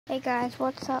Hey guys,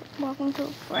 what's up? Welcome to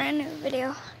a brand new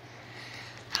video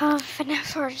of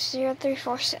FNAF Hearts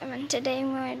 0347. Today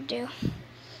I'm going to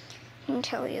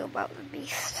tell you about the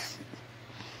Beast.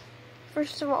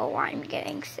 First of all, why I'm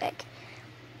getting sick.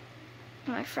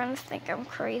 My friends think I'm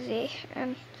crazy,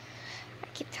 and I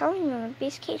keep telling them the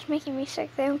Beast keeps making me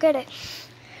sick. They don't get it.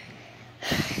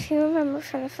 If you remember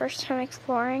from the first time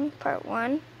exploring, part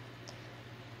 1,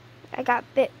 I got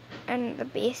bit and the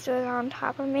Beast was on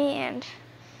top of me, and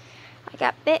I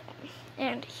got bit,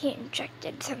 and he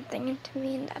injected something into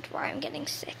me, and that's why I'm getting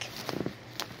sick.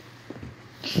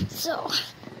 So,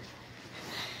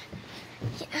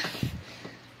 yeah.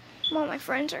 Well, my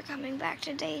friends are coming back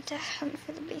today to hunt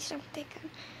for the Beast. I'm thinking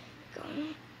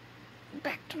going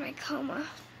back to my coma.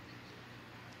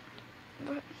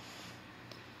 But,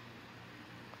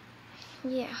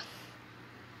 yeah.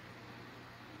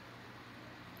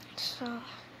 So,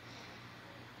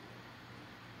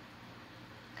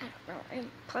 I don't know.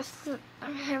 And plus, I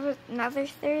have another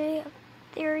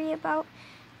theory about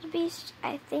the Beast.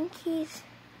 I think he's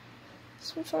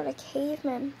some sort of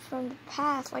caveman from the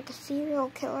past, like a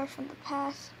serial killer from the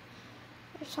past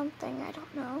or something. I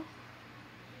don't know.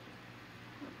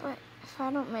 But if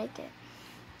I don't make it,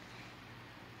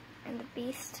 and the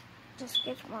Beast just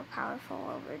gets more powerful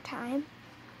over time,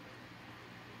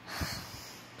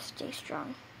 stay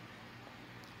strong.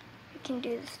 We can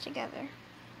do this together.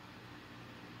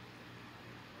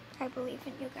 I believe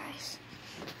in you guys.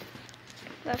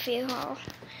 Love you all.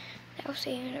 I'll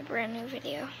see you in a brand new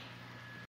video.